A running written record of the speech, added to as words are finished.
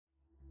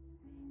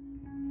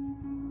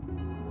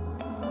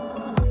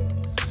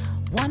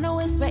Wanna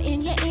whisper in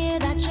your ear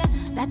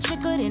that you're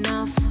good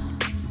enough.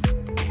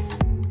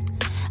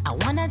 I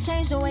wanna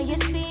change the way you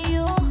see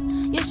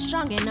you're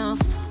strong enough.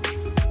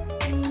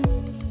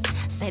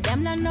 Say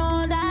them not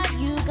know that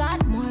you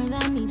got more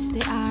than meets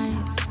the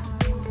eyes.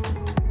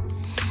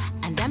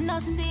 And them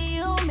not see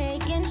you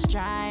making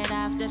stride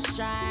after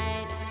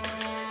stride.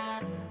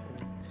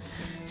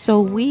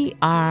 So we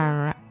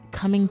are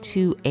coming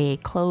to a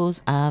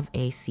close of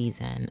a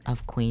season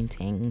of Queen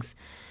Tings.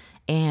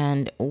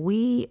 And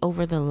we,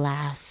 over the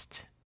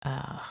last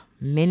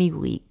many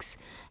weeks,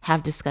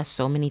 have discussed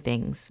so many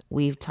things.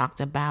 We've talked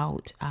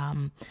about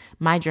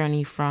my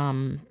journey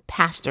from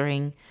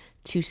pastoring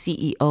to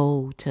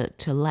CEO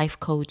to life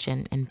coach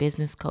and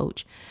business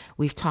coach.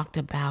 We've talked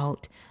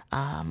about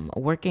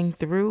working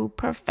through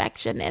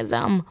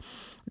perfectionism.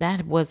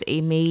 That was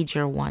a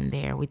major one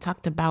there. We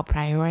talked about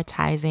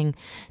prioritizing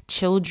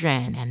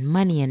children and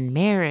money and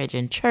marriage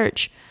and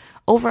church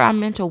over our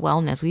mental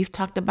wellness. We've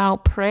talked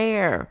about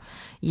prayer.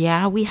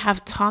 Yeah, we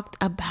have talked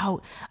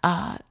about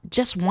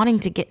just wanting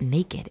to get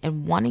naked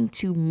and wanting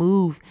to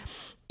move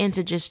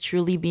into just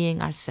truly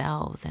being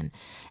ourselves.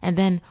 And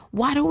then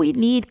why do we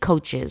need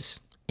coaches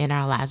in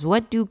our lives?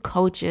 What do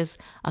coaches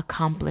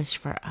accomplish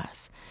for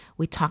us?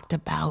 We talked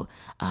about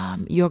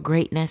your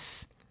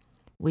greatness.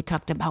 We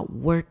talked about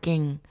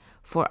working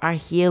for our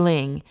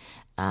healing,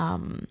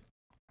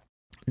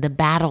 the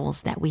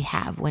battles that we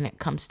have when it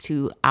comes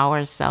to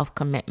our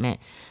self-commitment,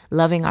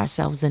 loving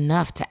ourselves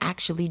enough to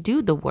actually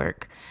do the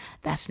work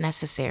that's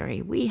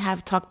necessary. We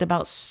have talked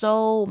about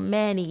so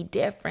many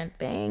different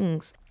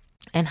things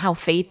and how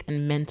faith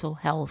and mental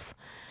health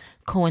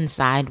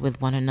coincide with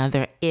one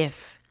another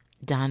if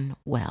done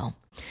well.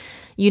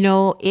 You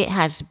know, it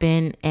has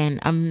been an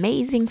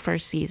amazing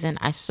first season.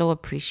 I so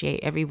appreciate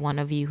every one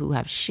of you who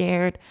have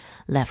shared,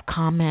 left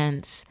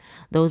comments,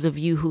 those of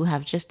you who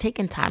have just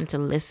taken time to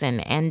listen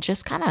and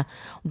just kind of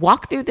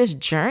walk through this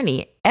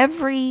journey.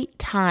 Every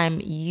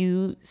time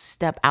you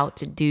step out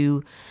to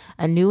do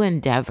a new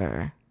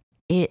endeavor,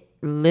 it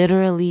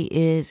literally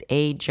is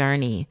a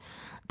journey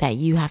that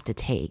you have to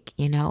take,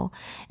 you know?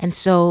 And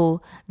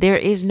so there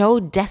is no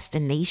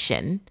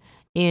destination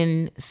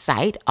in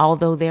sight,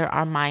 although there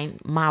are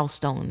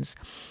milestones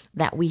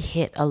that we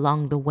hit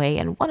along the way.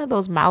 And one of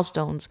those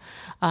milestones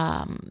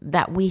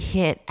that we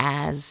hit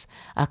as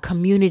a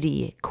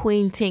community,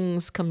 Queen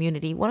Tings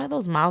community, one of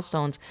those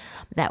milestones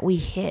that we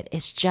hit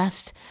is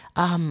just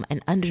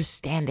an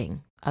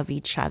understanding of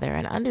each other,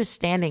 an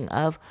understanding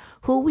of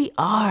who we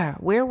are,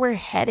 where we're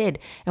headed,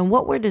 and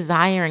what we're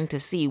desiring to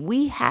see.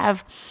 We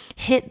have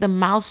hit the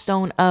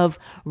milestone of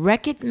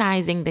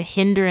recognizing the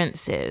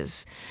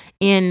hindrances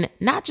in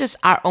not just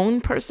our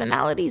own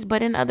personalities,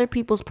 but in other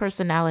people's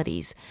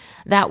personalities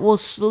that will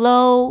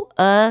slow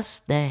us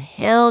the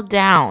hell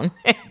down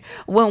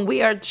when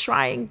we are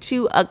trying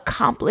to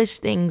accomplish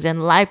things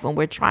in life, when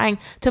we're trying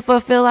to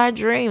fulfill our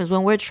dreams,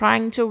 when we're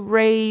trying to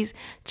raise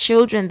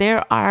children.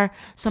 There are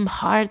some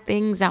hard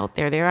things out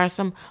there. There are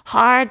some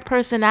hard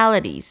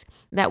personalities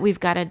that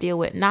we've got to deal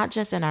with, not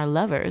just in our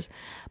lovers,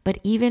 but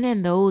even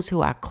in those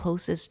who are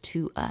closest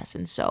to us.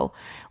 And so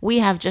we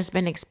have just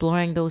been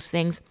exploring those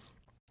things.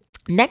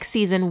 Next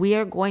season, we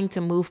are going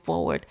to move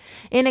forward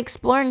in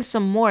exploring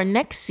some more.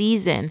 Next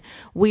season,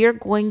 we are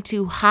going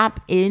to hop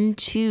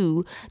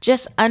into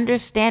just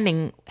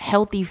understanding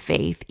healthy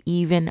faith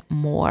even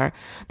more.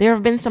 There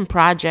have been some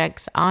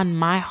projects on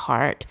my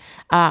heart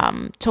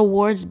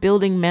towards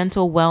building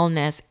mental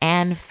wellness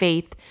and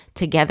faith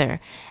together.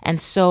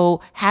 And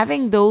so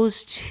having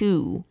those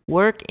two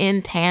work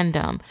in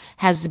tandem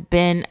has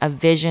been a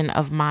vision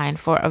of mine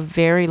for a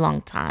very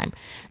long time.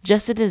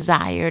 Just a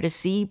desire to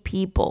see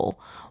people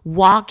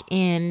walk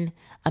in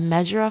a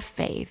measure of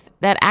faith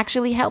that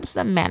actually helps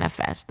them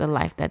manifest the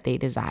life that they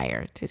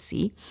desire to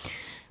see,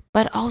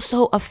 but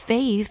also a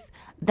faith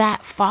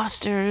that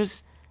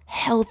fosters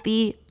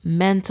healthy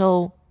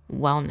mental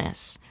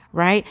wellness,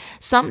 right?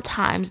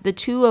 Sometimes the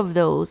two of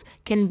those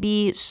can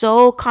be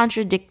so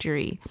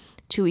contradictory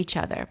to each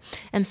other.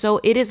 And so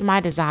it is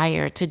my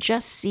desire to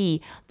just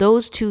see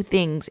those two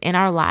things in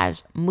our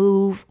lives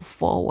move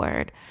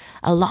forward,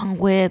 along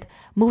with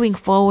moving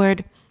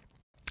forward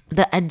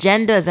the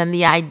agendas and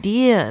the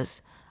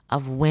ideas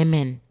of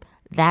women.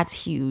 That's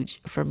huge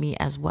for me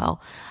as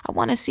well. I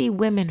want to see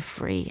women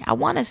free. I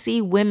want to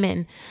see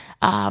women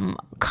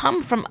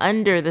come from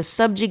under the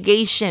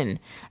subjugation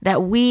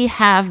that we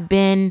have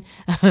been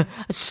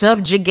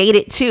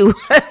subjugated to.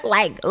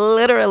 Like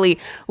literally,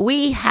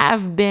 we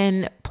have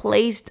been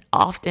placed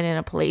often in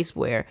a place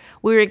where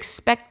we're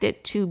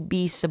expected to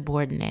be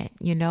subordinate,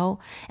 you know,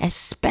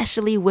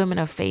 especially women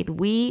of faith.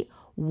 We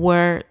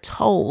were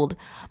told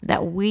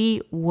that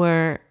we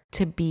were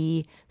to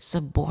be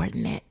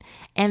subordinate.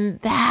 And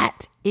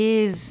that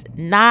is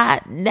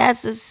not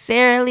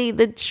necessarily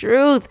the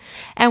truth.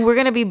 And we're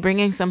going to be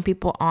bringing some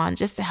people on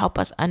just to help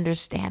us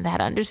understand that,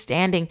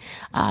 understanding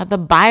the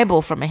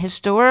Bible from a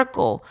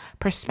historical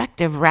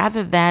perspective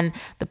rather than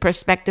the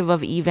perspective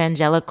of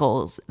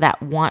evangelicals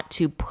that want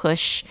to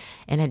push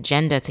an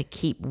agenda to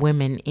keep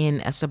women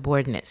in a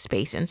subordinate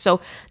space. And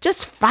so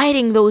just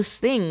fighting those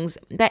things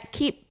that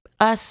keep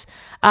us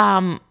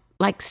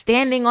like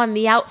standing on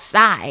the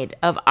outside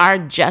of our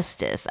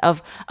justice,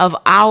 of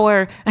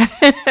our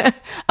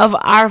of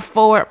our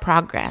forward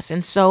progress.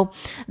 And so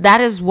that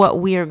is what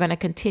we are going to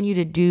continue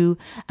to do.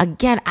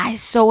 Again, I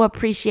so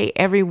appreciate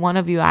every one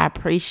of you. I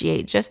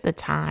appreciate just the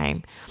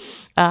time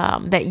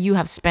that you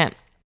have spent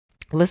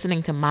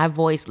listening to my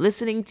voice,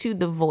 listening to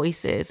the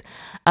voices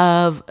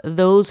of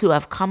those who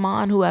have come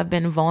on, who have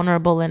been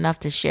vulnerable enough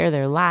to share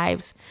their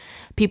lives,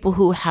 people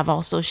who have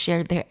also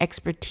shared their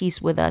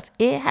expertise with us.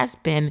 It has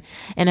been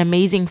an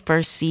amazing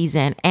first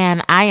season,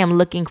 and I am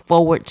looking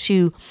forward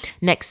to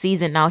next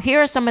season. Now,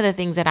 here are some of the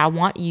things that I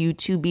want you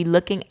to be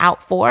looking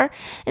out for.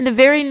 In the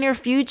very near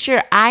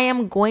future, I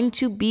am going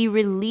to be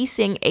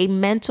releasing a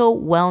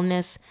mental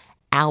wellness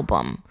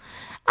album.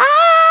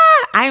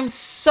 I'm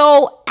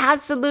so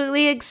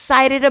absolutely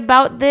excited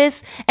about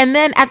this. And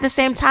then at the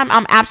same time,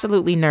 I'm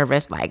absolutely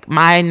nervous. Like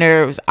my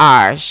nerves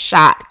are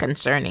shot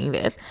concerning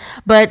this.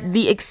 But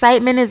the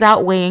excitement is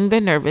outweighing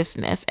the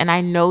nervousness. And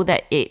I know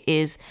that it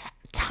is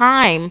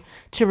time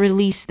to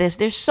release this.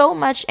 There's so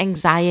much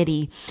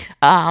anxiety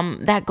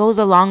that goes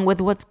along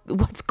with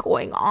what's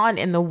going on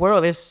in the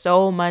world. There's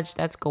so much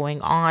that's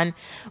going on.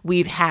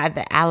 We've had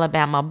the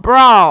Alabama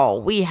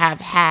brawl. We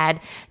have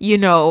had,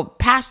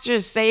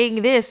 pastors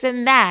saying this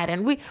and that.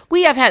 And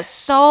we have had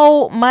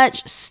so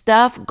much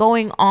stuff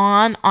going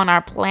on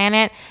our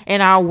planet,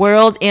 in our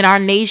world, in our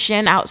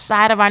nation,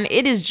 outside of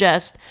it is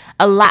just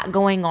a lot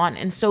going on.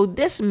 And so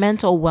this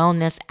mental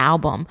wellness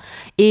album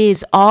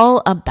is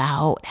all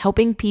about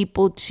helping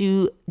people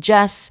to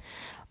just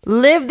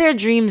live their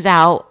dreams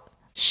out,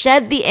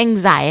 shed the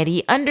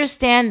anxiety,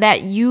 understand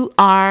that you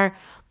are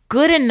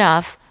good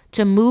enough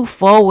to move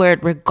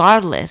forward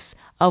regardless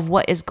of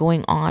what is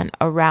going on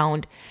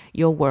around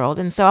your world.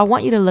 And so I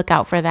want you to look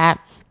out for that.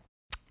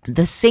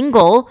 The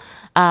single,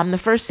 the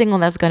first single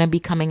that's going to be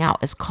coming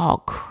out is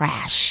called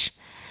Crash.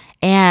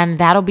 And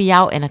that'll be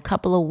out in a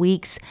couple of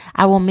weeks.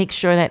 I will make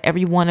sure that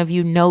every one of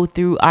you know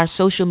through our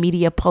social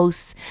media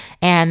posts.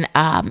 And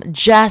I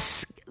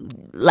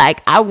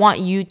want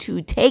you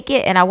to take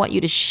it and I want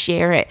you to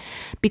share it,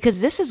 because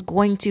this is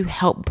going to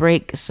help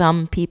break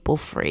some people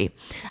free.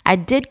 I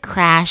did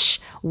Crash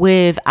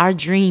with our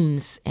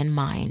dreams in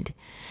mind.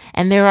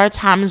 And there are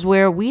times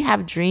where we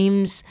have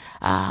dreams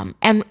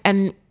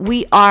and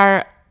we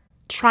are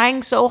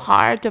trying so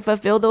hard to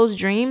fulfill those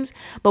dreams,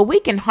 but we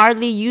can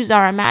hardly use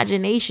our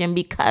imagination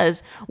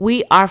because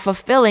we are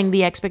fulfilling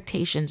the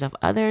expectations of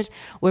others.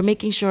 We're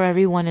making sure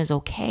everyone is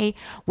okay.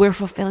 We're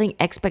fulfilling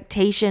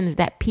expectations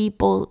that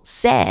people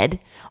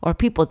said or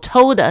people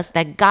told us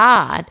that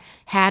God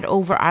had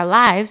over our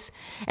lives.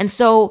 And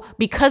so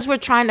because we're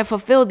trying to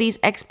fulfill these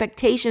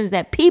expectations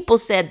that people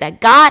said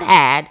that God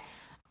had,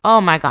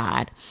 oh my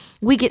God,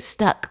 we get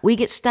stuck. We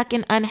get stuck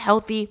in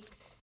unhealthy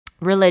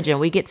religion.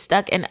 We get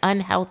stuck in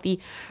unhealthy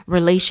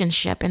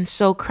relationship. And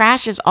so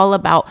Crash is all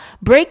about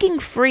breaking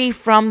free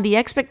from the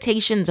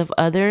expectations of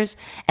others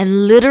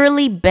and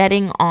literally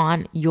betting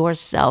on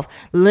yourself,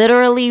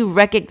 literally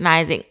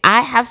recognizing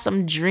I have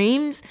some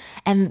dreams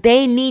and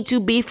they need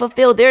to be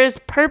fulfilled. There is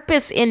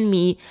purpose in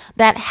me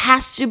that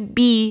has to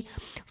be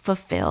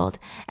fulfilled.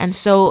 And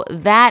so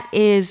that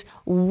is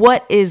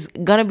what is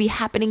going to be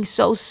happening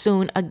so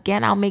soon.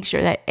 Again, I'll make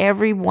sure that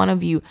every one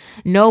of you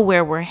know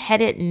where we're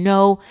headed,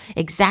 know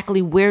exactly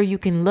where you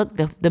can look.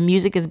 The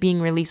music is being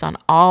released on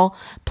all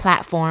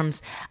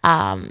platforms.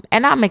 And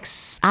I'm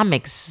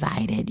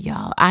excited,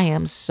 y'all. I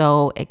am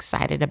so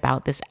excited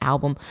about this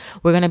album.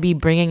 We're going to be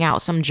bringing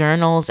out some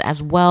journals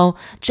as well,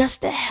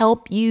 just to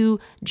help you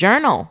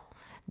journal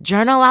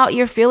out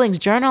your feelings,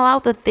 journal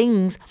out the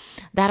things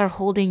that are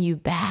holding you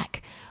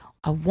back.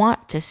 I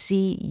want to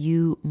see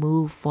you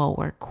move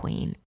forward,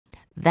 Queen.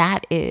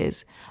 That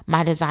is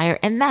my desire.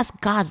 And that's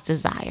God's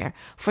desire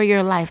for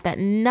your life, that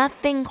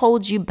nothing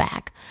holds you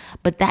back,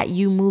 but that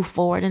you move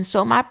forward. And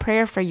so my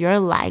prayer for your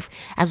life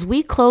as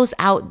we close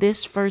out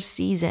this first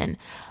season,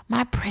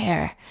 my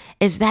prayer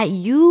is that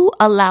you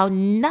allow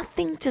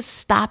nothing to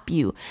stop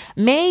you.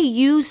 May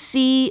you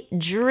see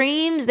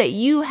dreams that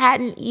you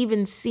hadn't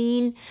even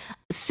seen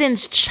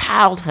since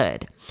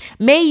childhood.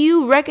 May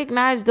you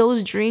recognize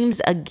those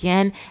dreams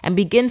again and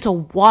begin to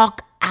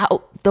walk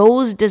out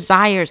those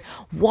desires.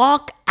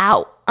 Walk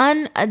out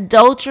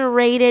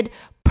unadulterated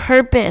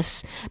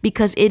purpose,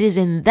 because it is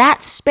in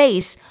that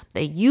space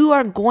that you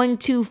are going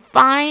to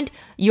find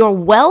your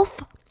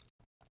wealth.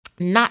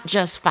 Not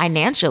just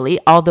financially,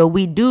 although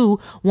we do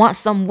want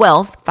some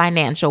wealth,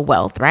 financial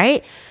wealth,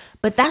 right?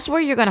 But that's where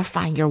you're going to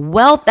find your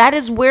wealth. That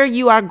is where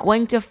you are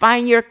going to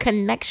find your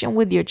connection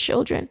with your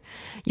children,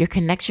 your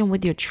connection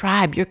with your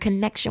tribe, your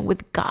connection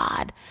with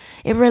God.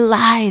 It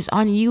relies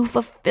on you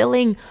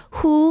fulfilling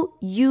who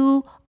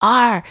you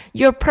are.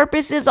 Your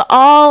purpose is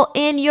all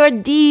in your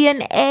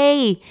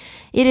DNA.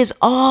 It is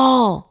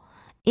all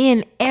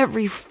in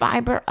every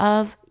fiber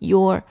of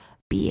your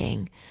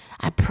being.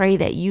 I pray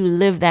that you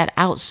live that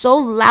out so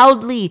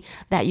loudly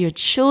that your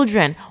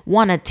children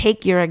want to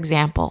take your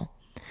example,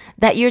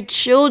 that your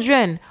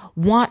children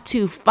want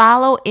to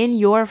follow in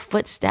your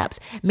footsteps,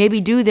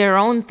 maybe do their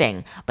own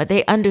thing, but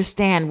they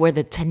understand where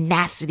the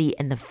tenacity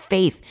and the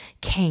faith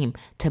came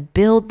to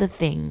build the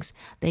things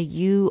that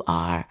you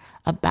are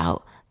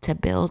about to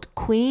build.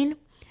 Queen,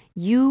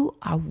 you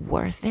are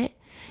worth it.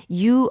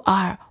 You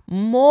are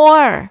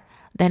more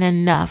than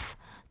enough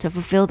to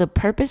fulfill the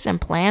purpose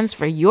and plans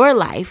for your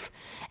life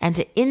and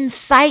to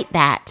incite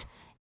that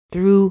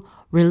through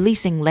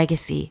releasing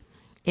legacy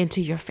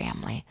into your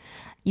family.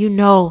 You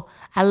know,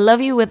 I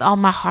love you with all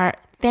my heart.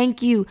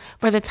 Thank you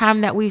for the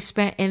time that we've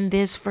spent in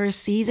this first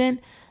season.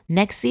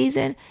 Next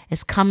season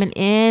is coming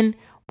in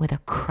with a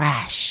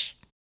crash.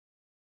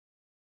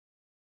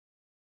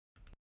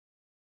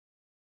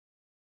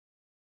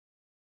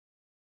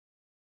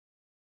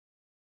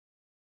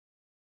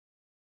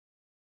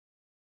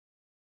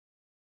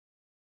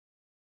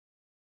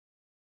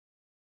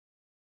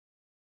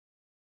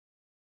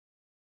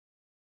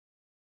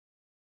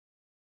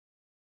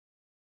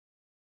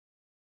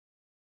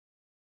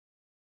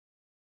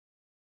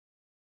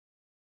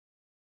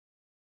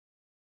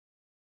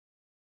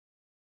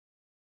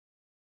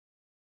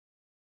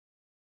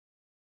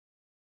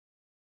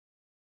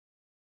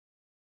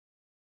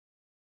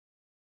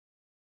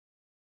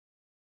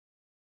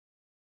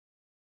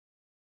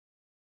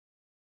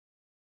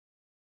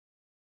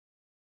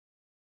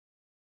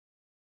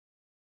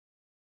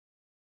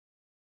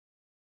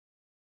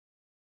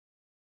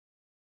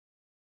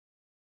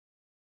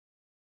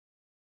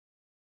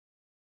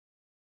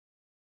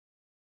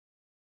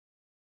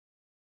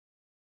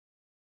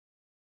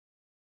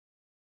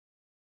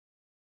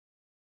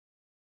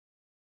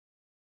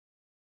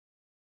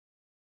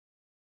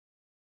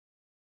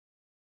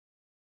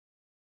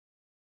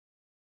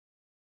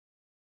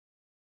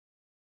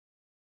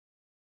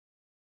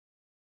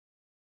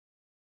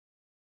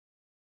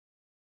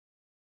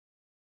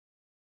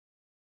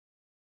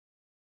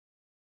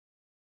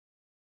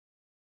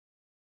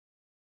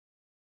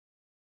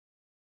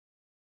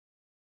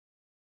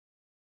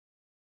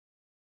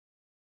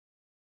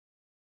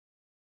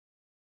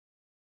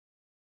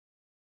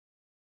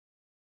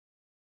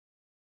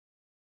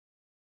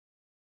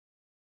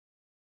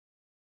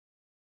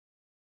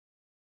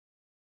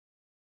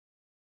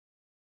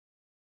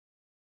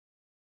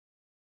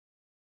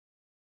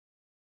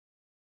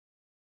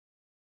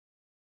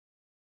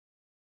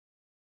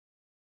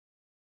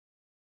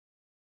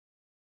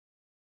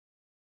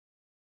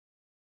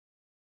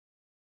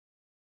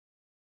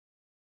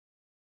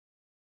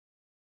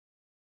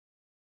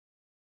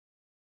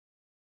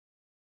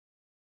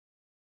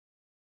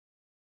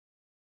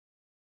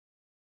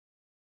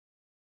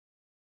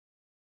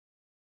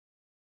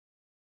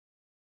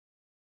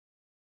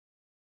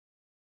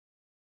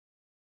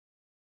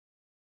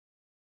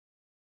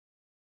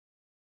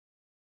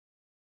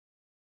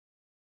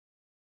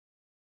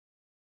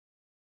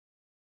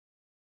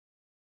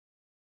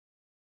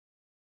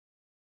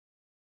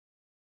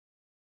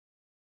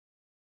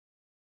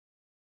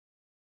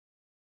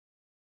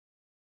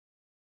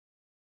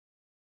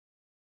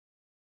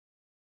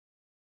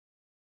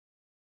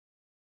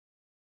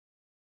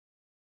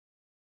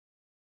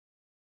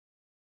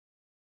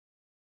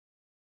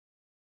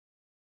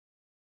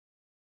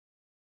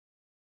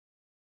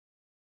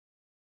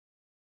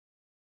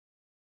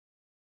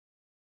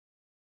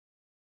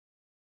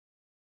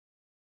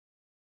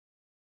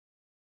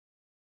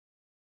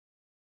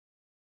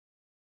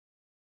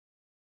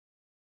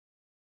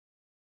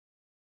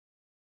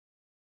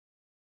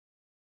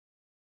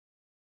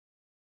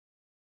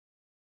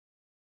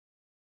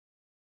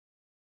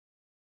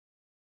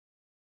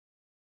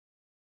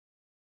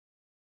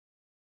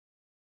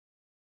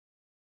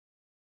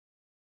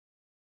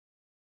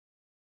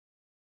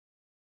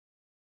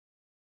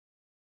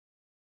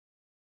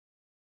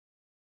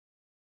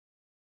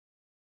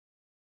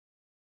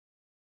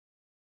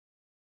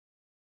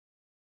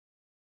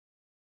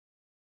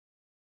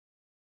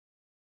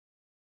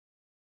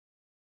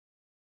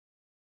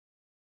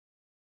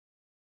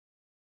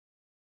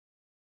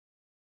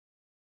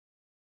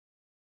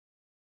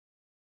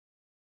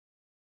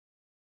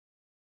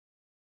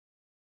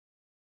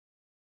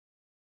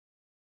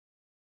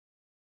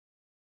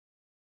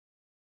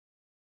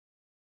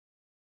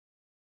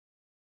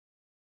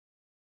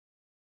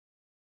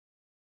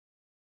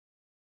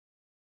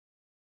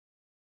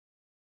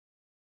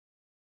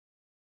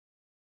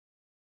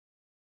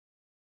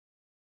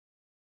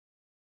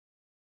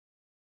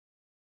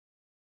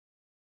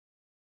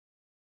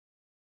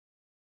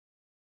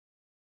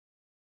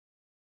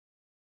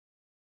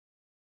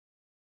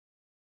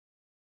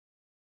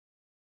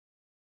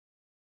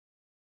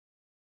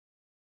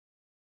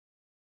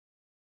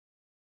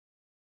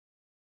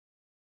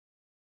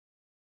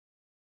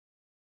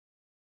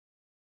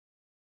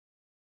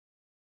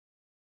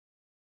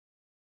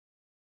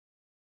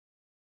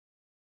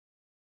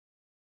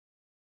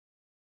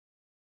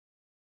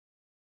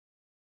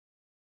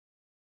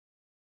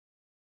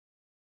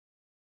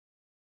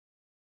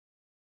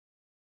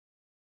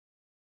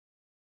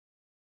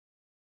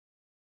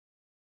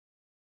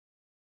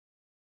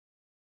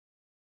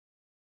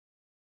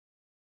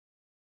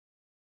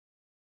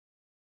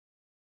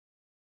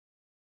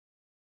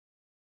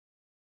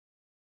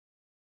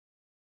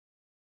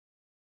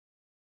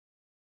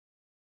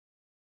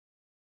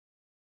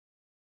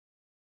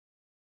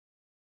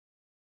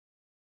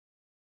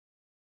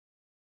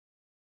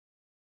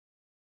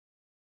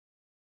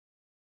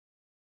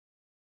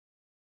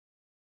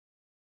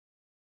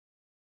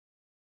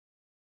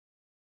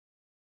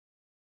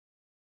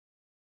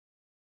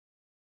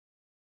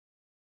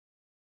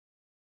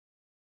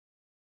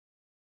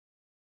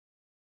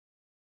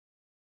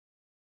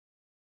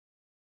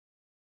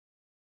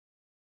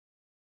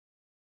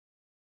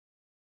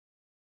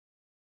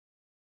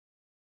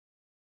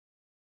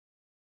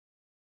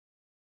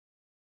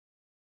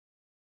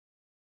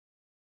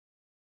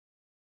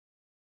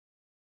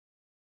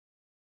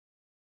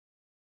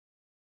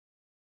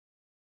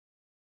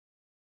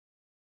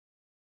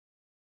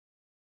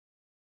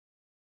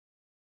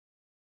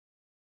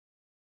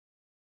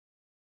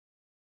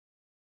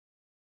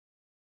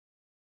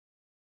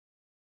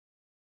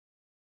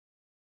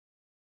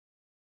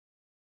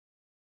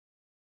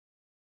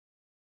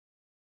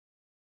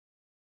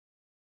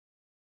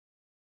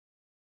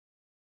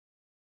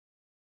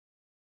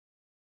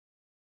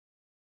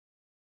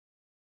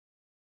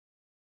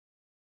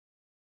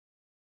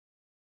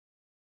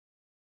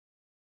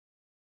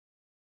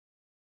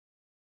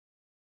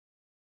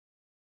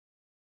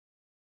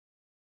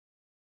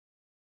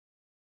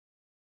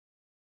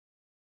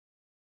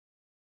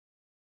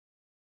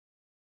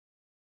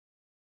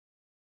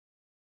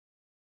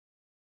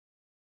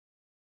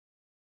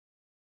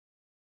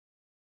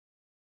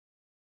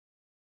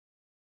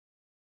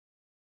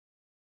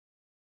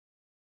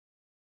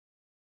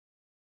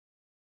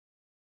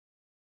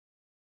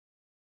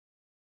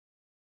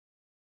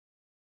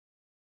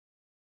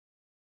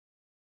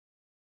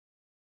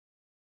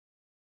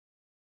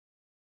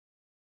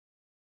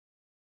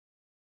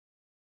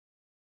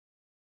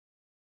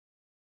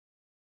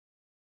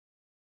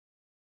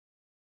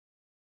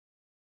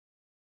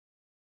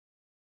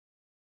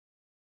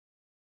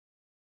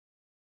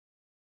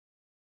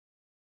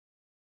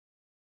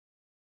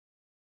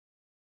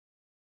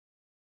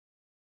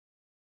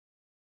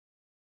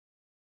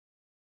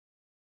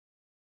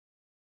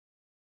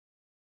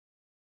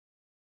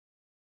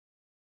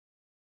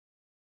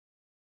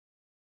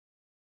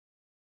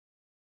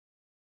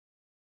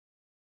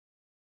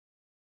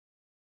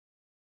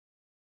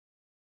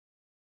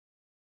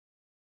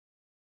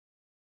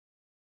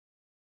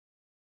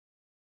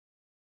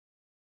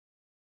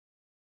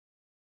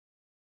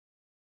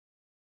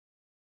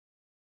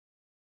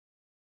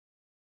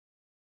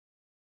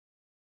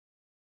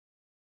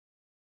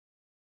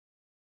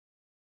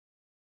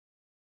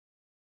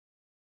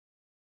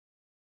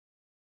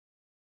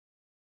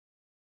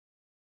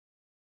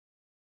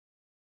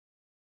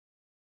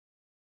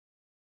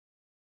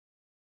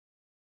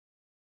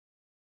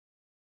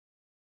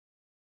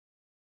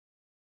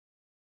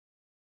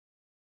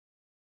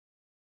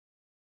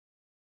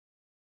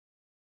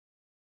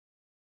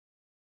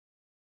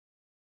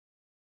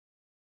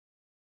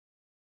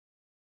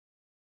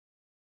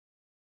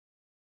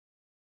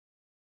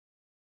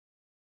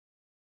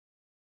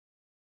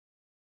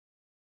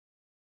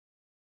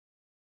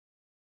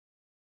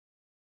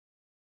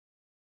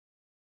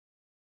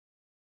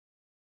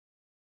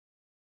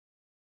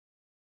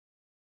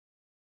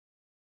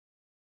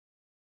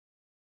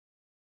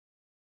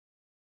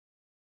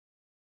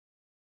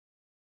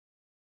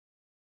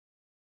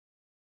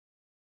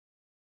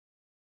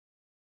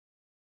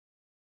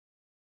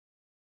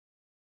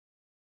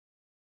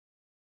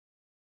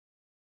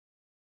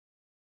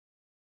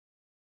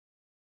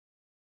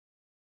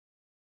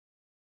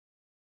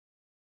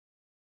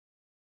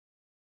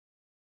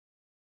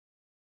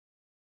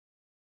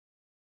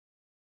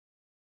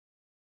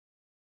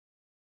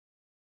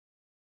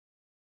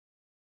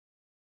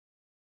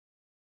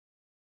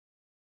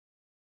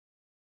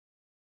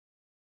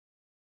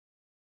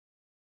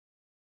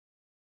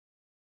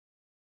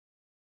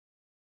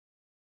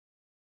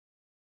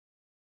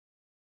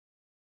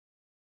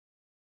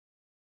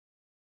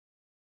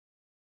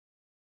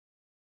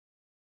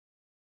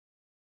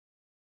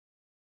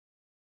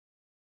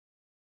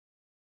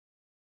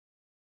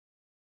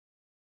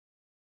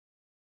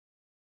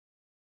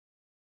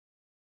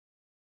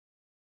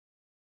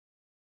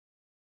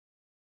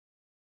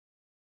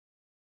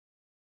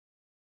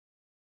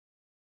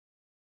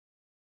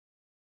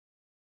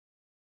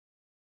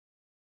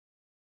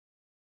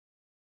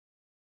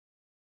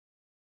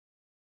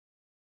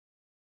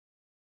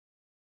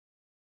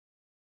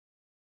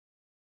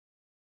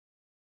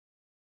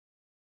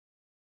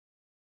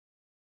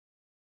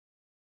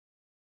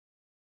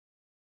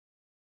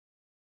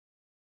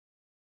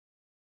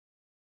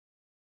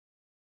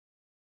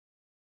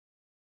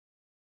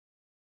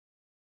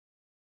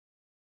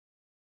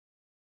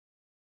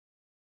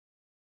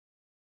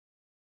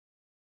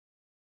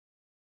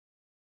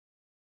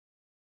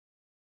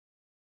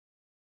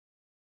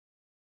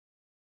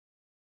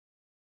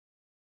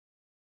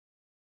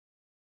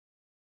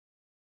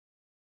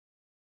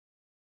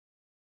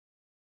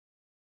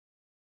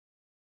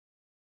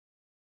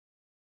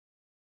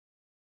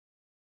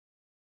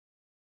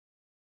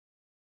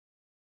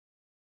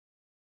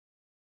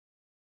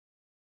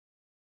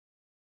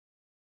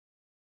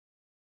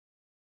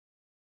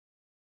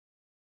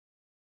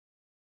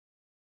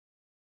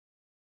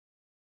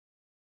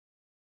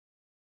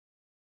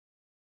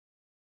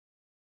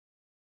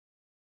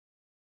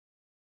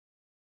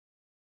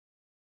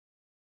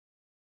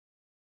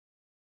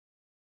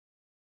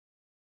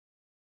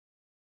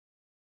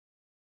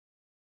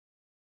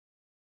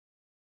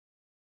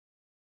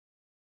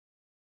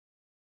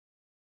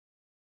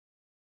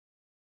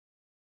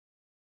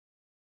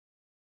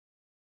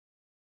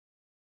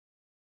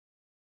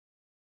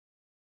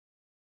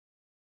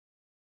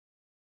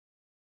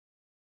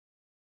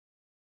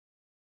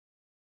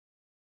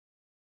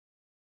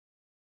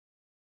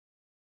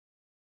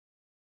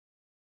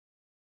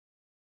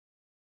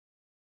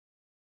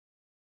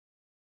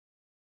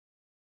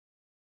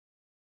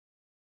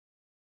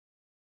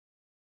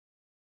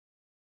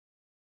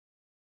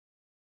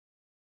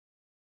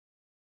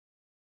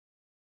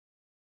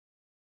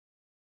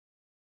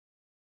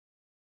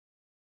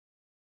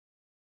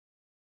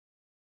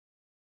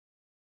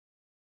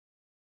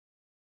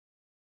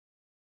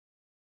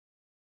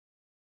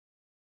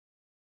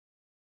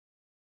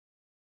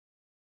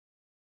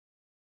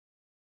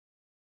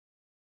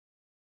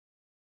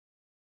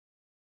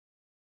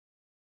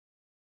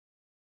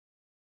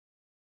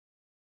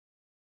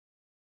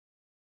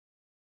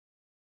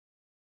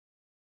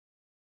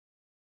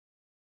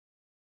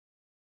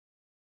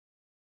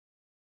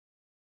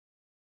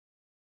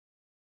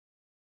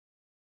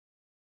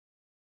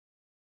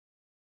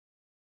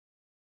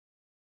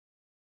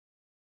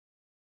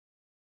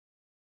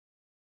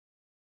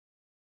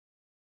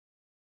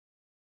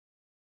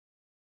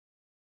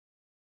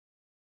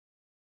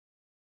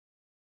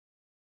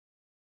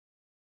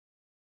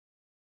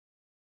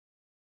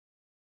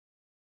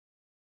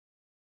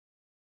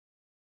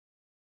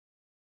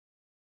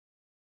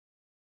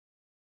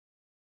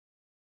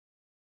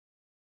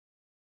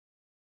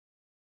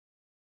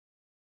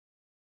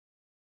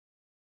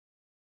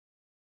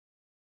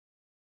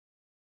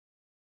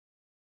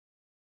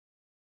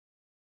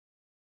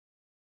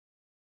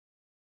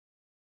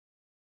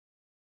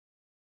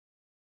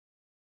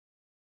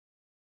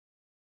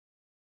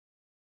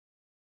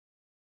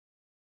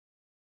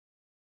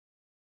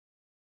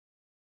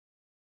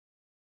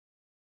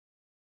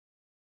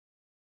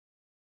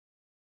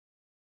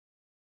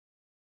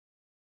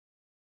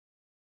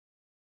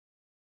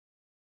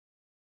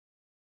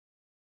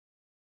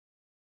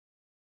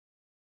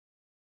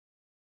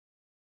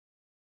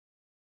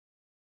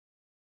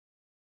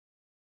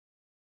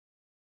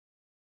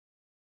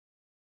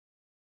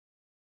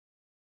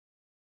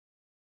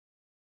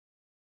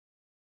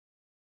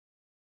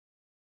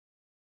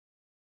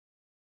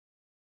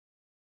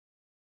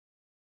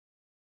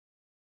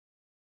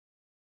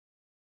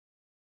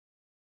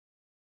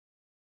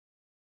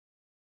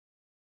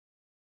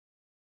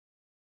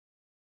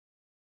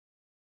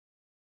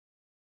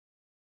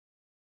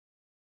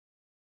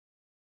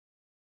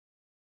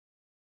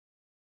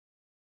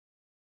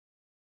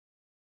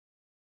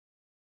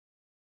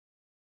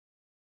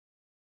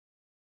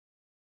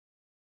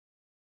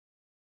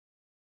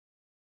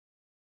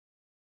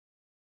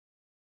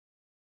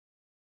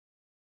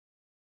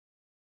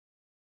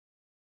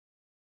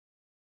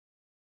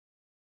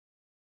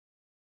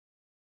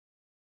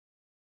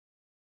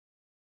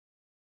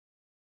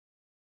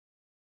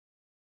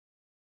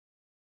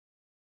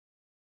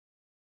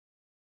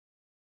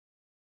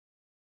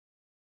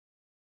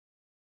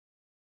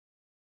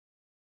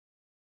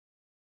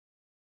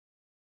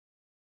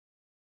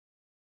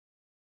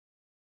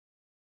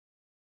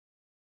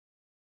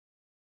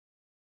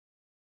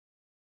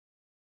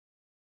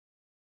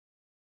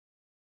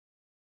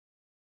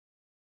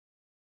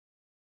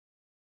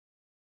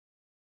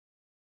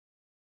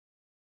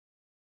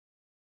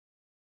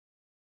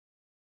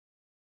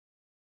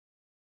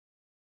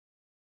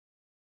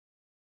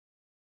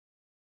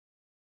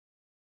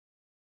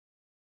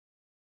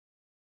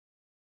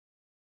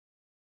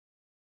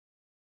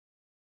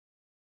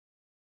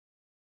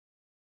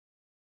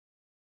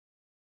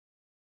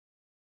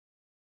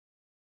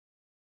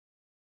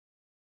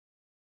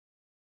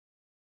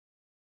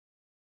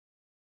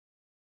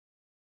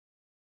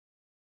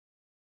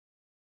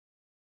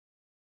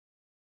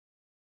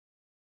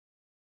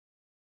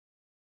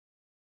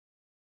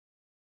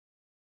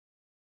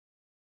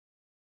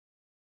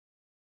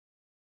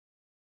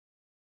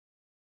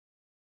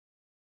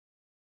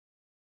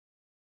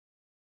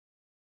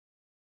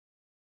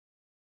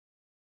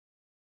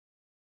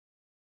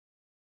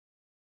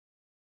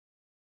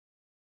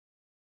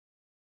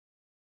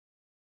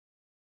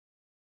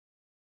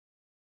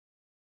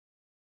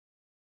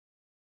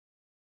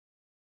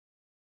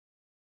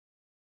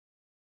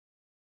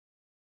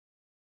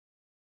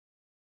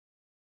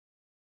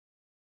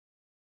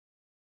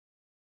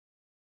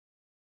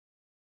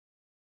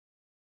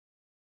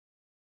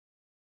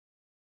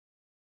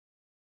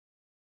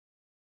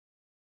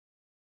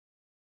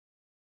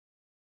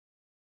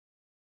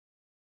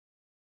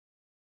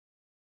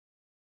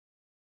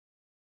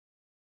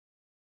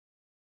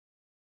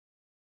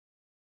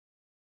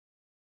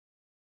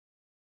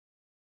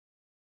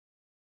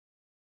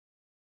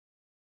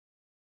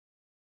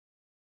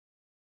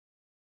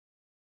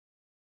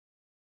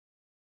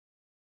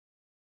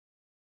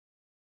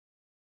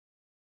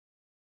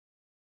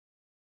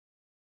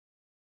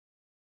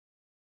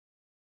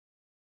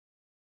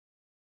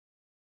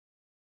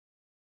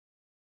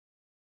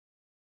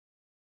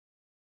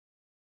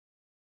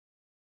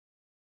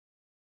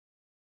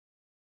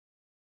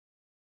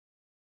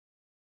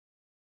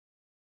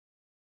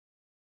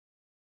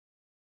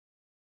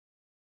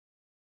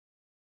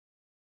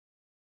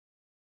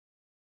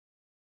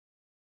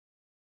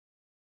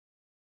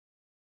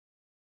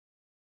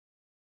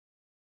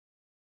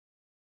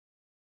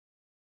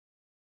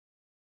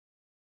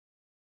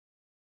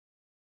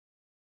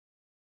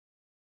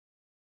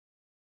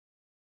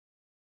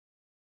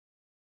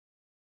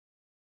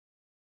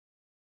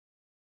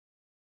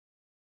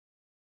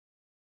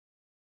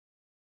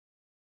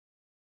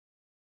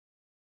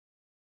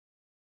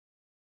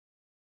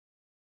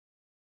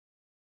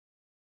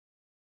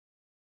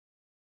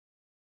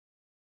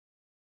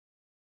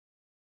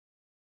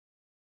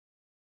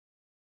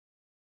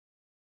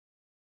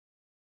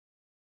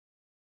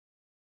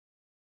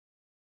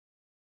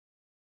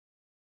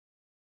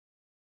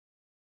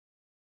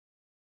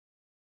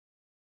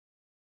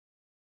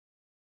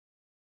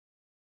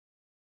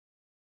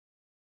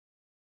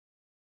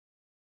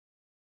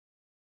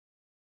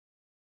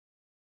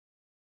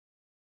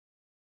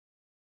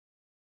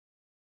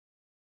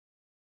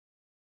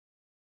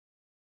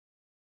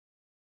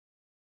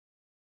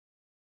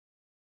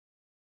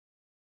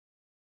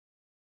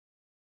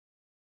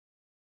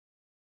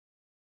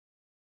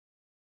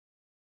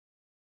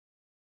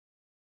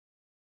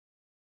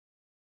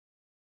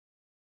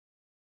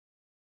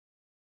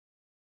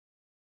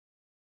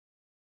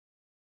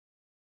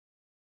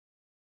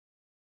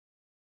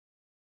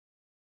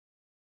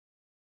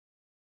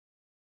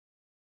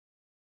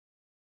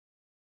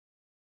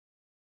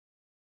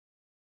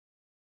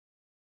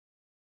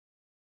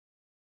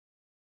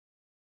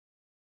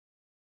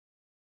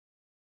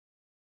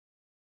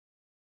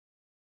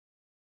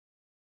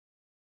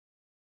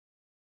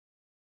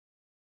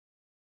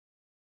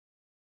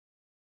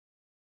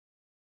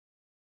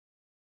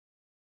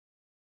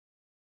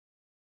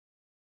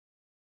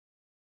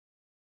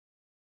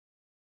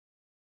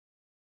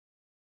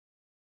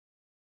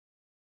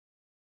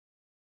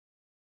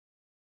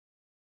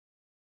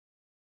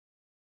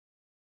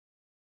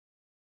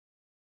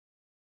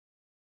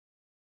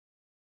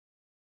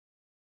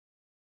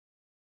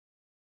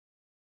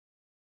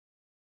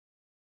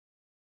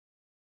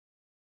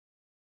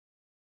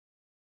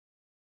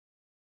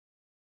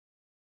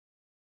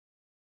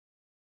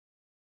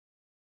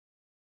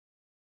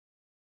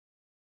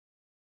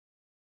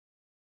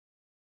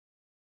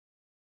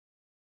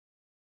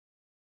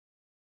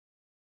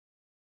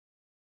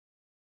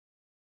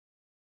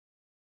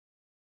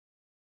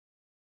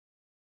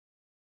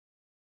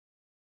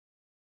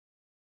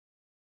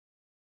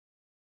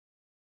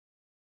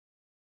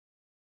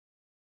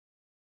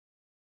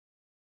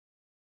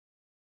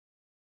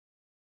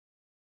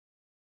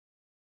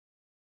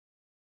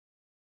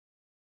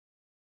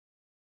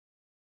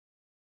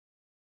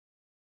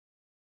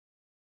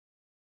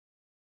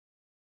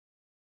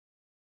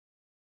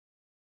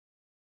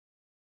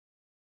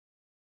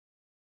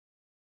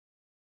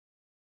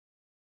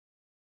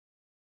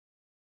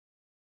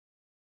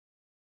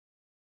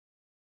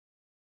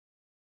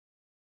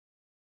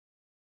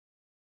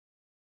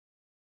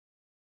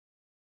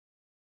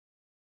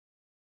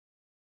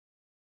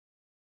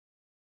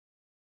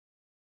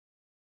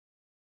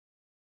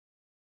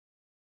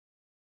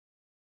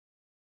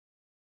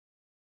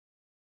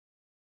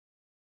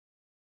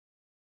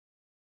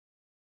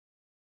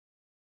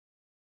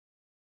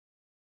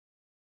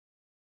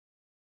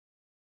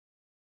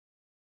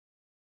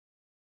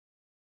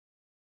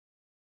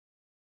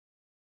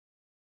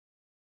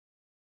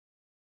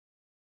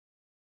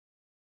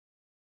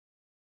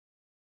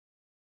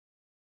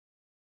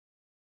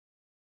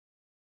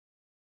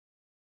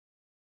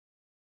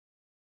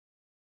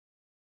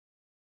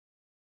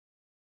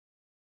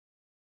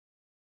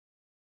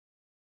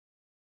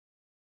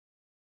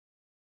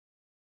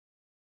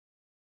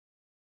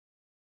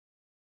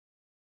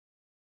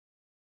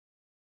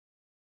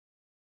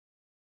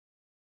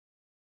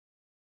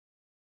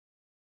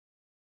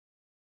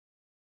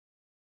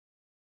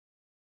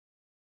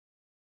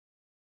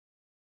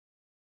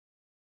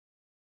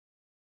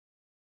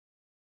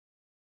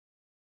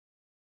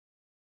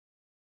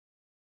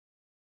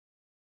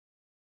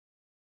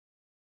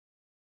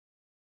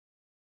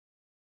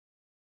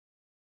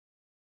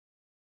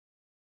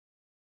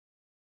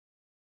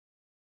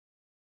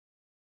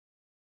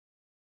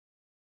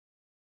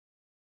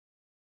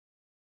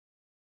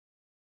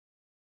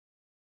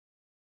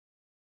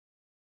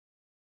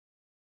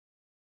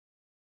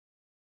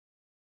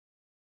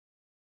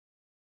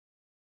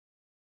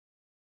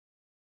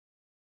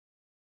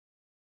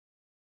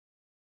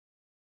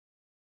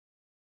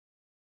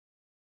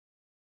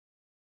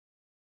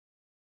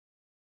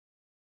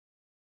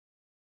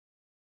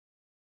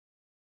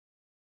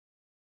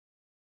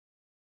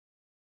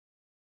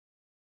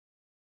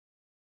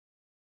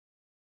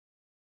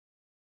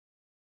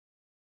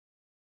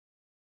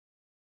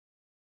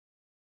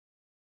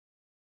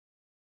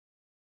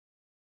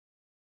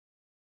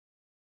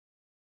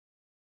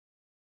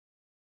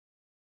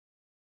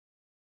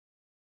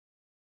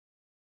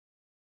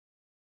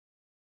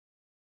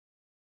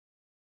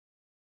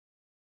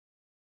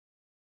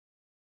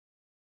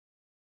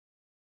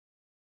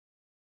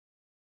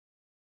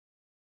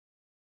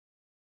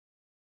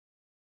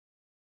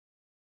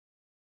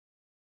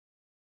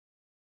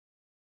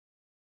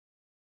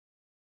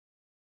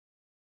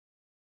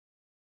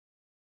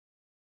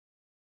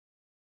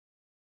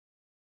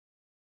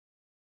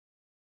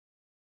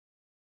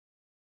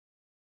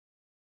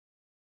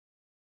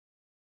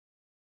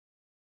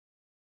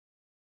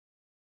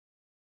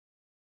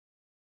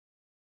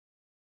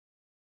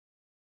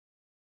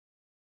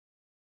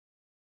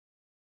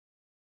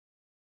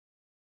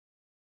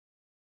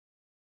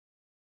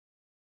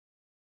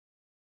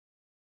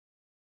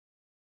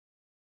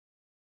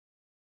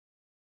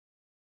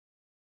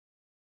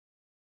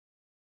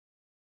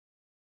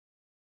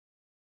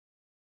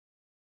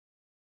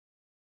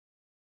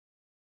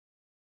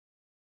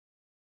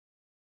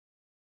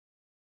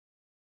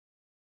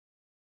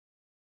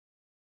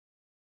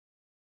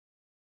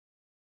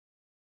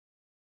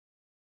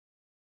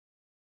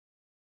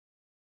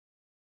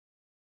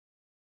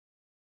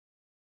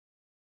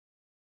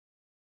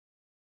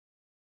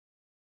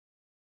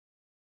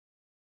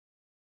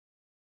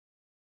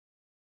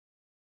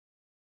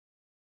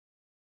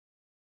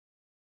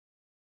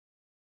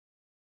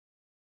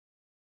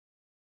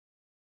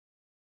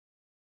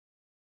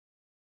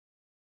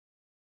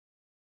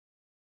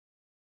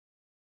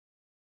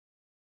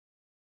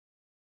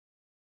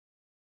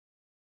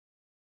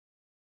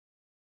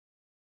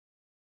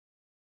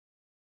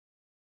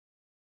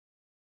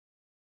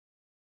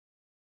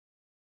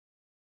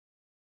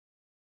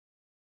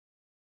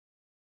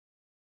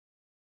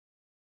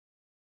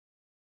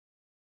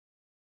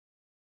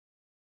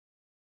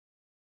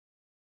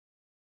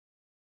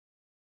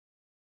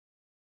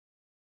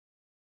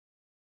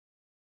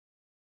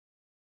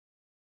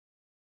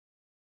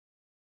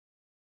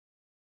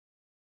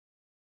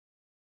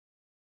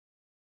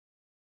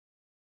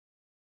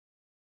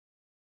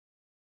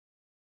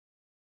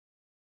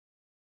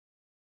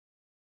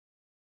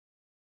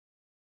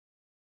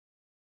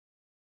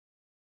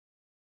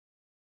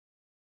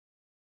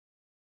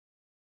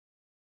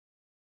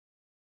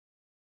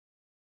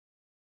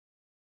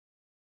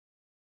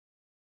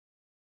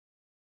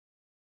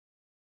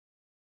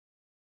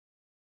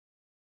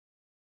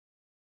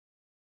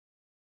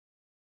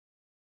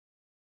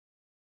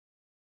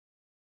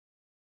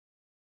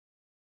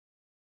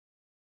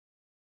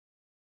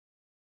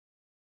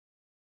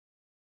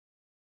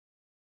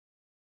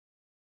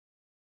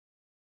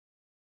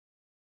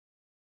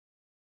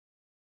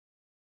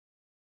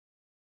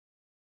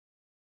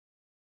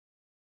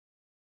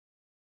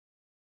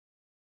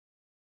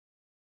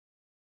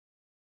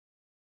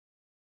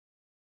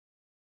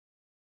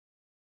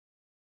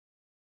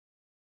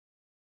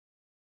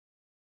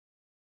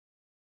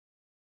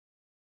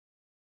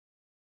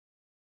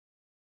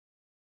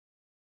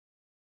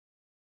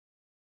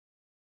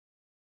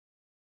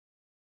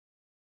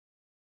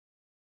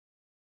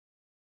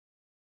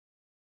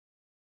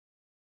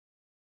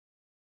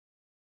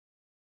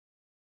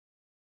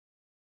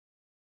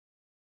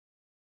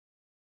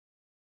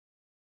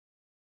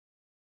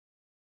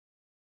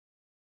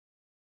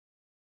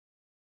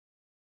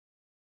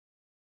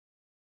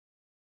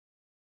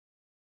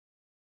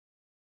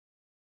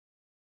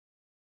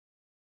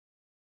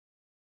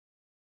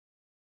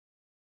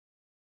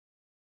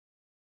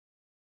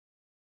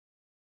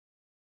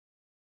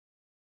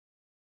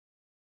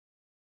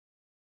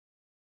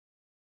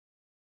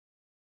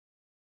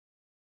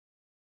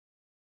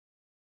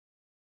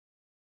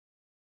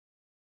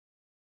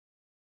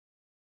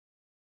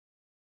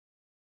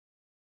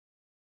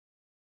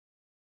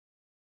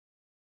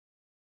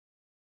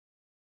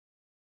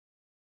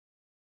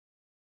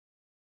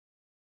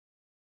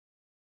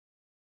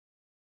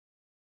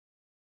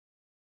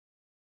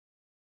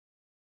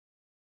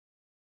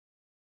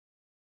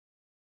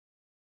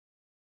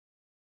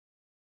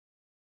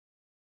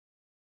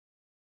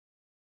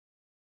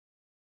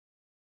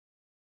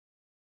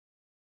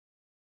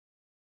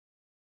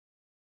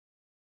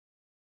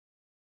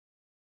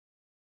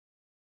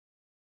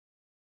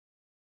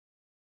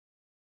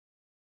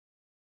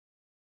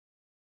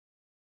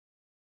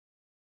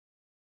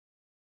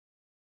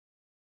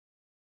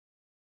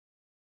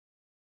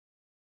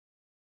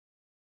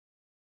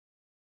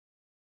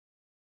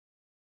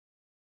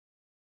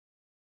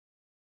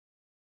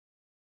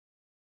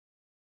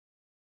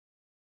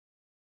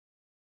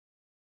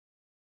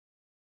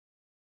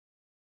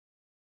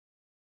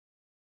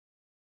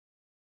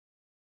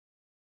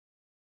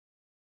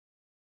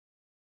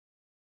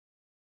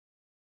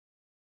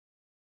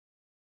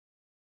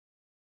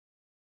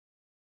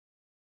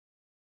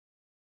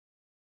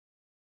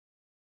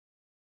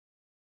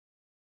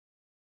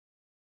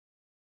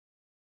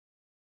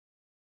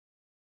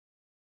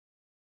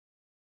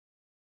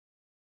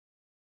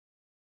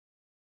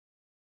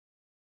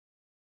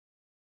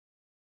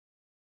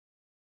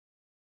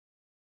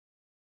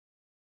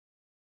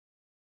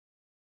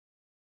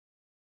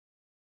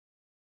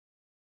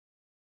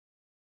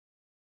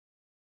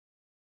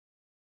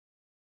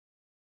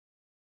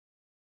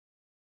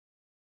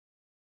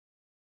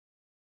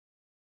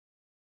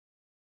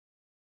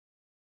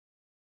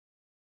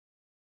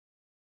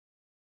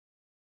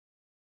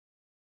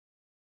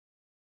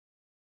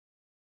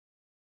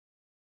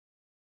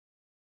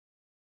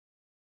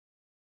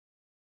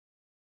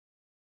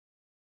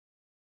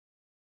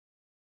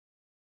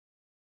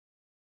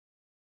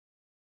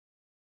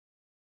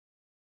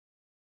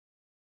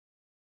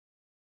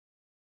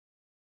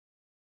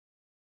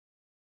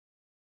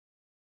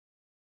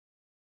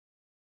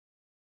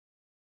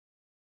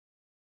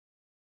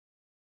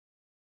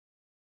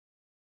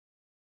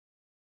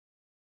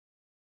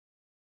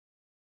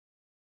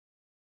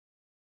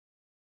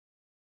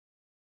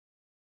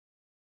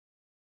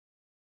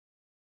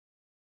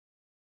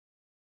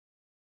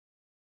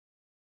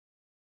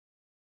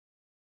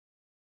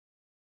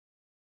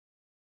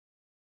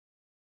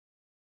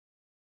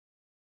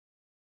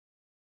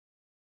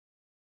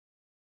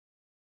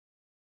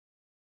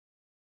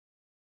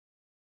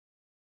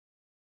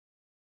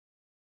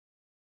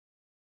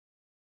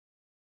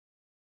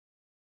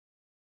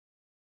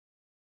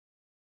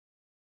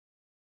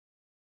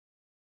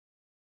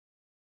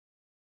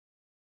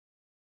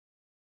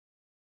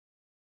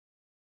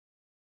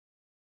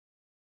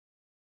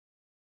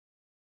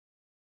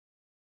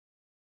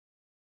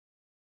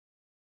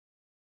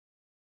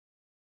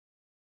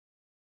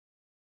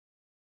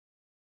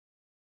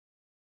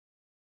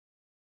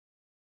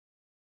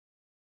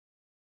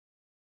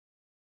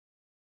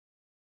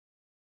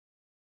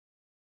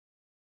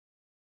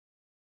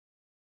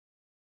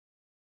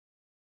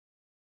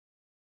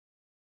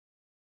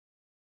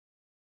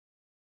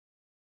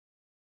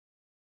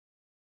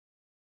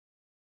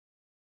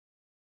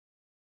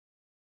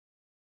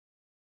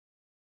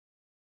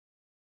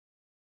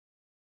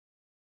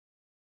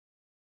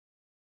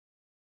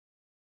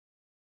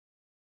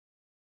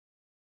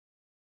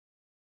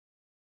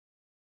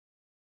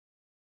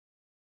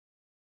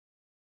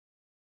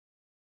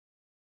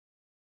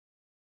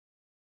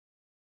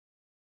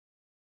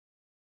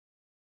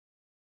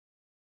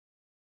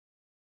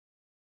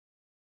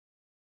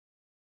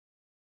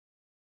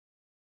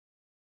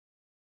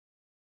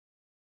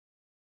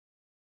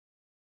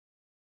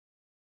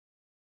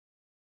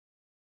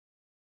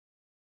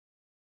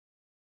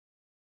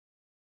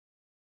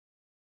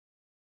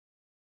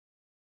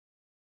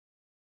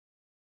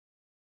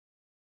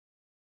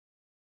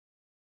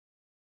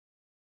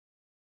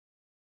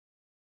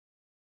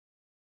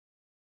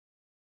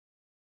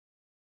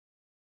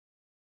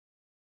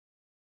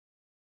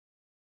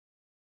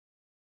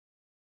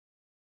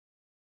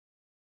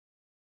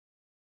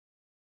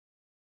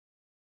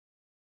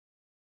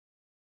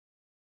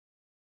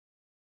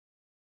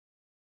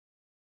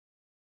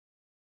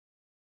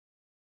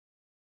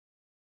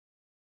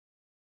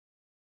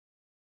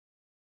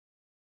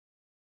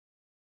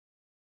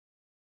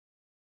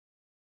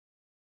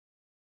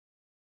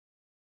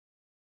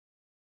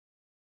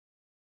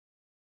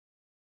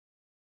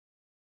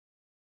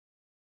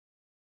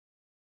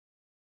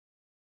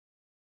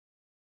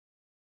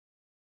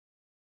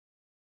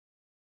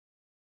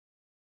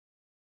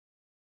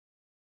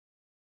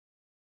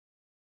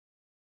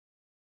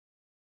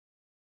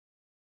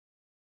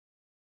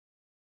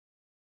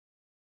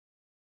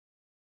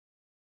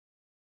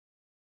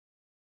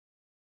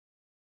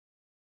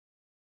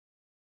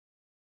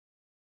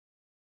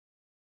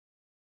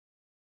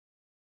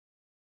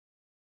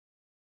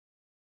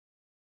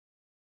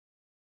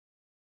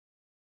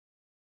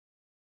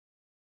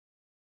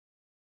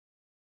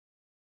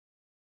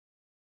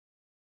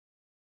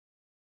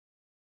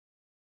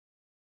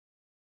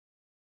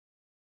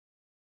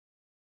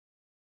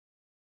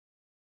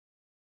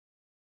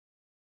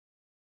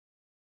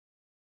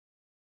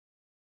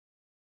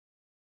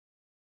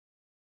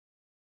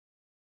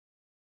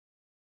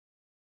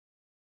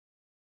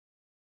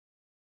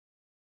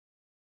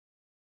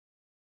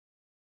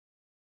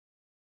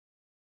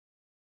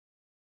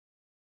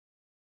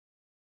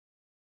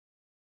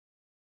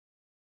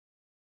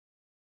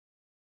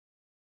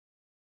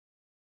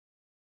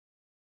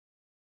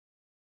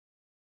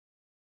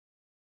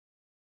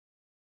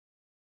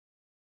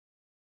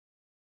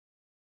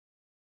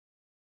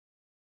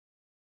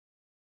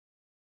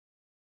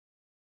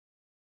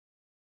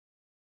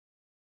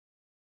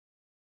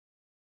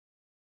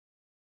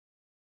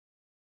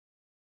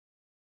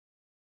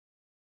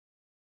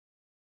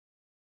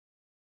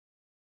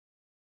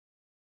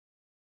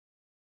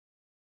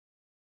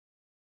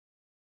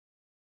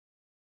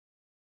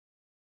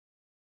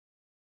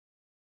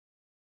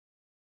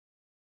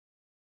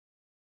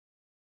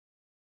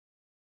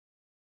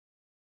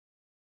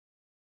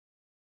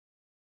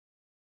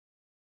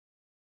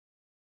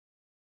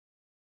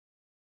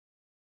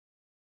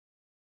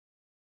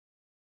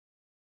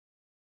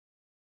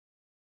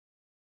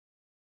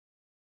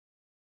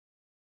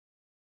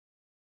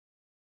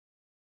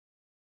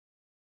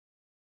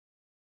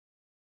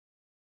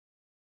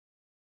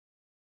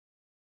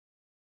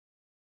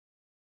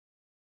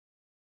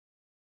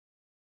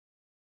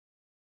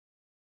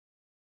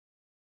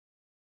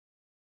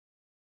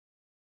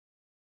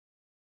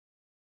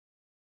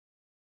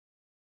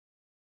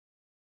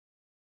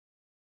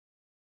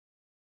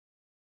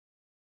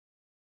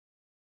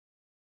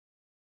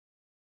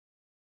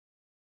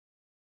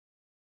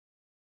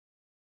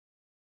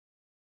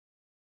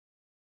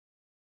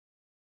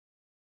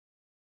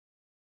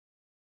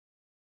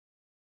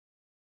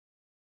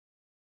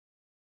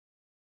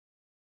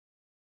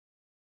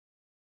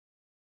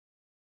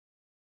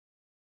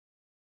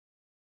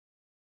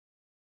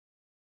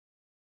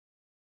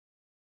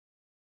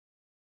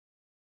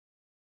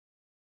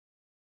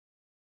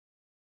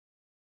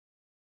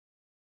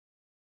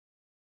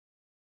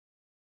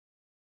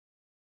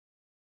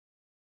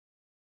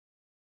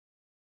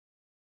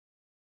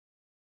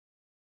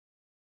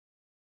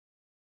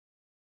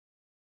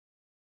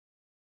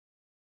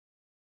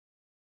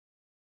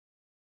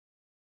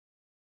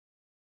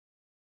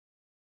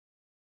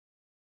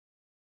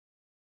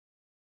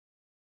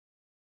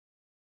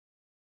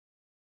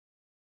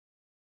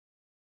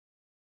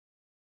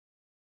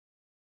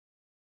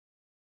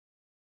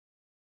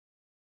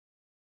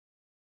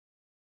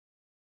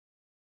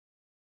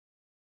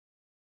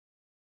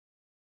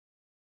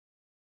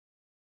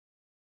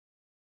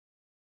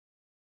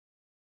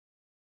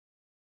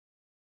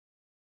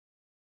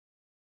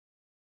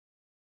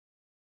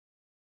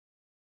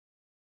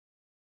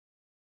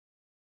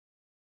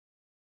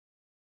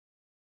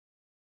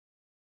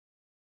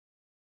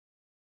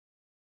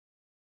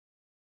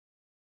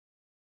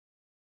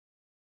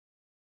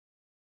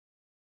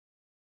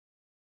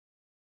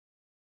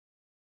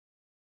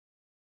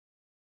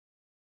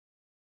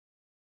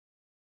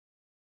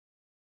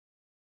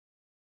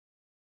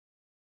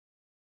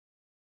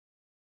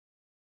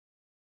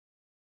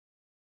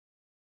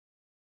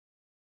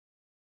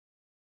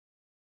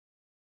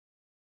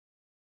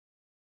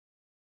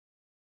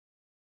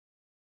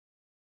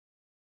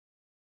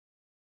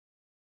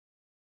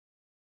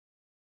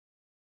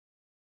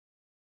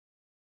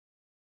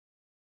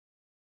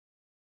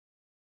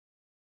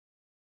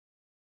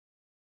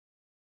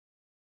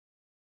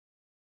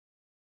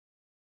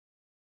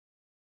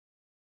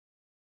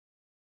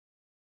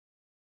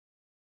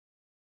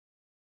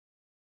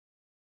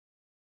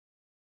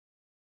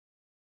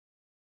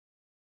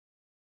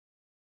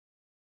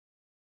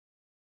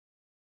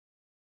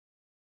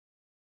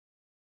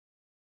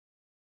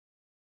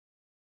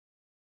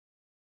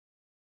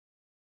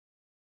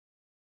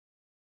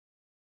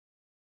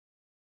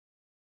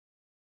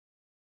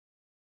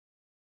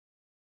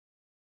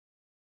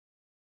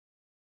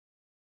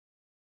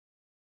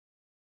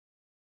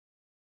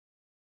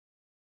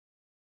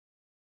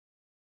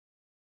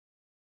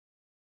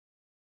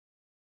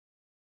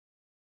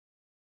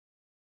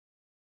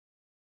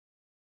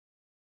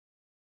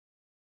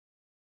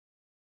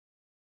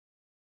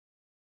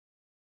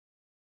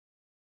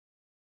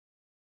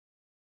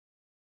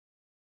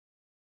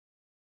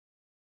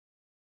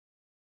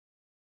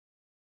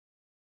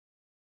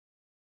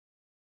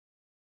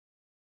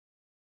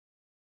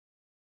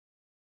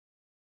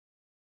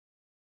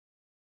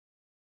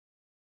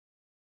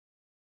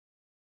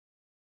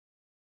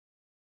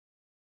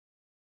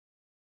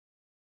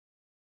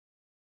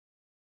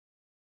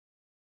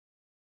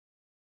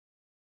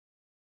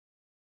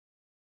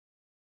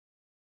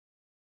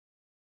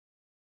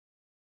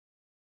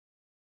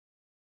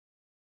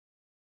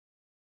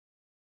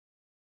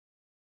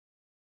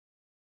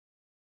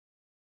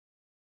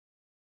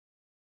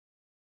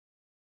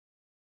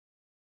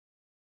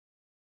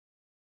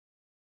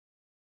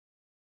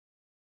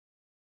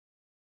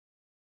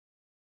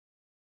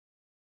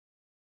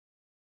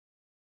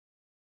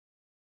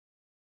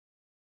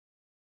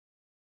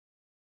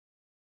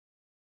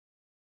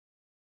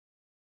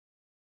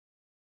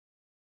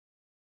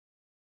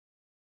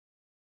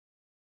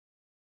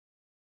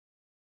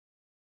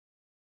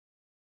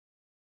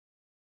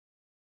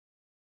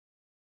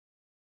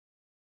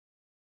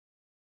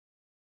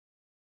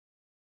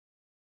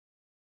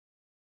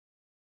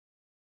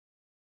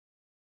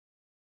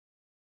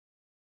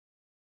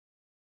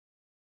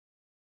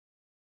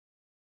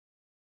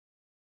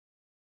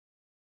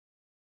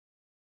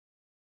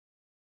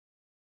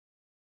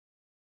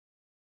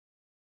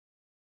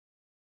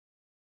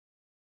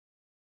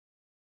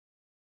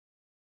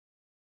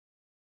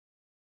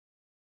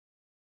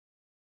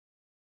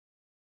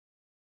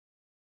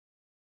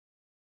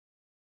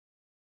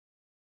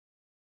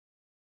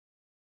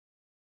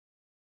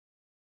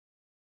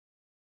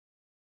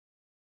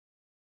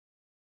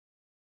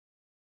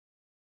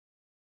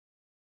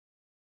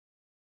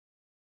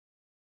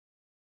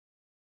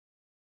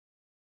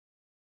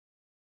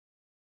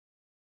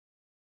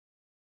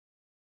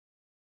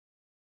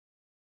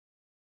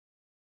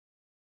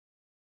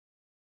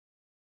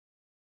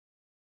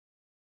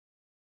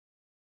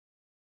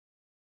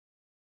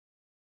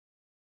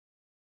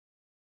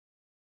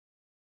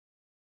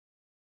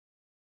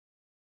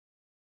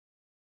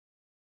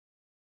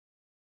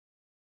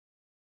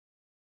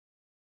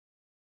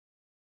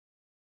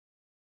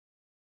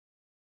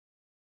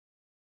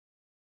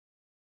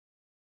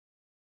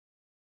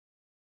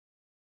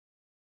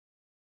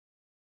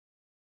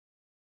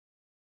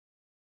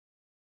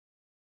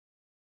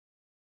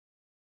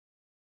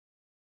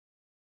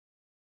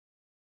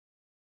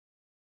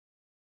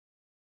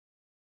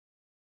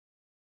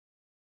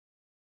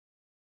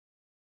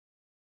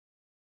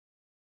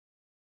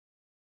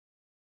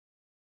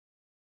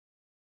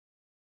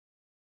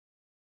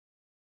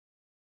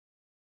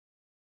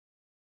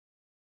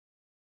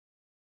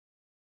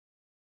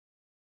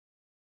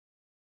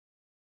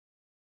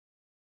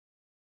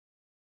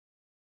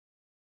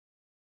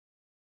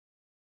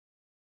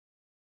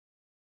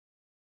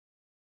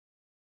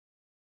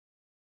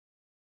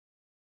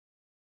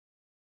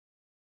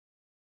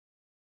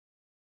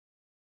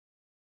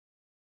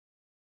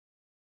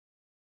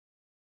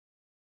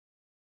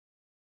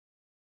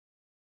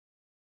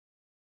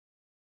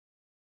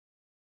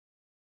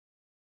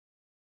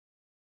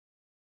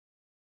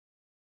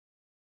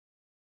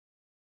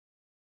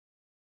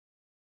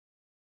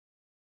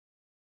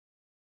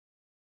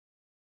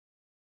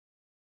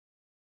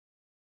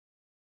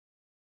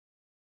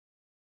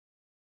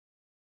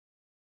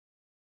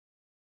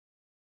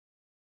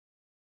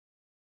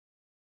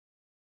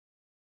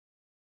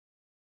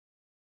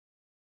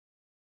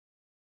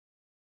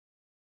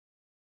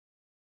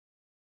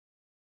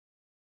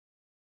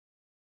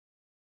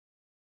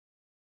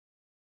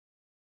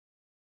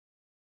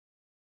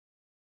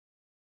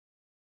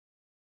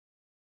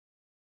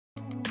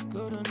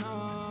 good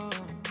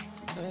enough.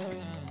 Yeah,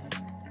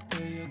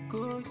 yeah, you're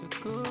good,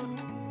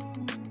 good.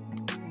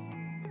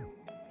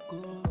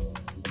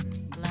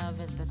 Love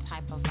is the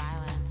type of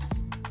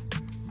violence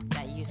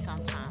that you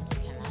sometimes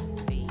cannot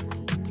see.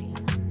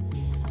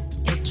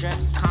 It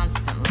drips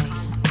constantly.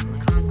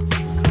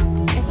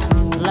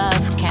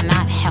 Love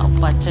cannot help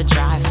but to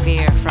drive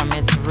fear from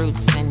its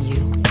roots in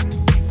you.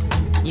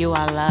 You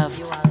are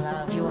loved.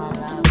 You are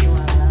loved.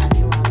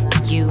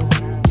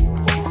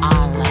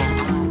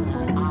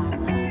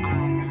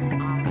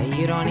 But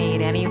you don't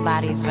need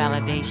anybody's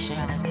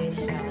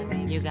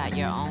validation. You got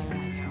your own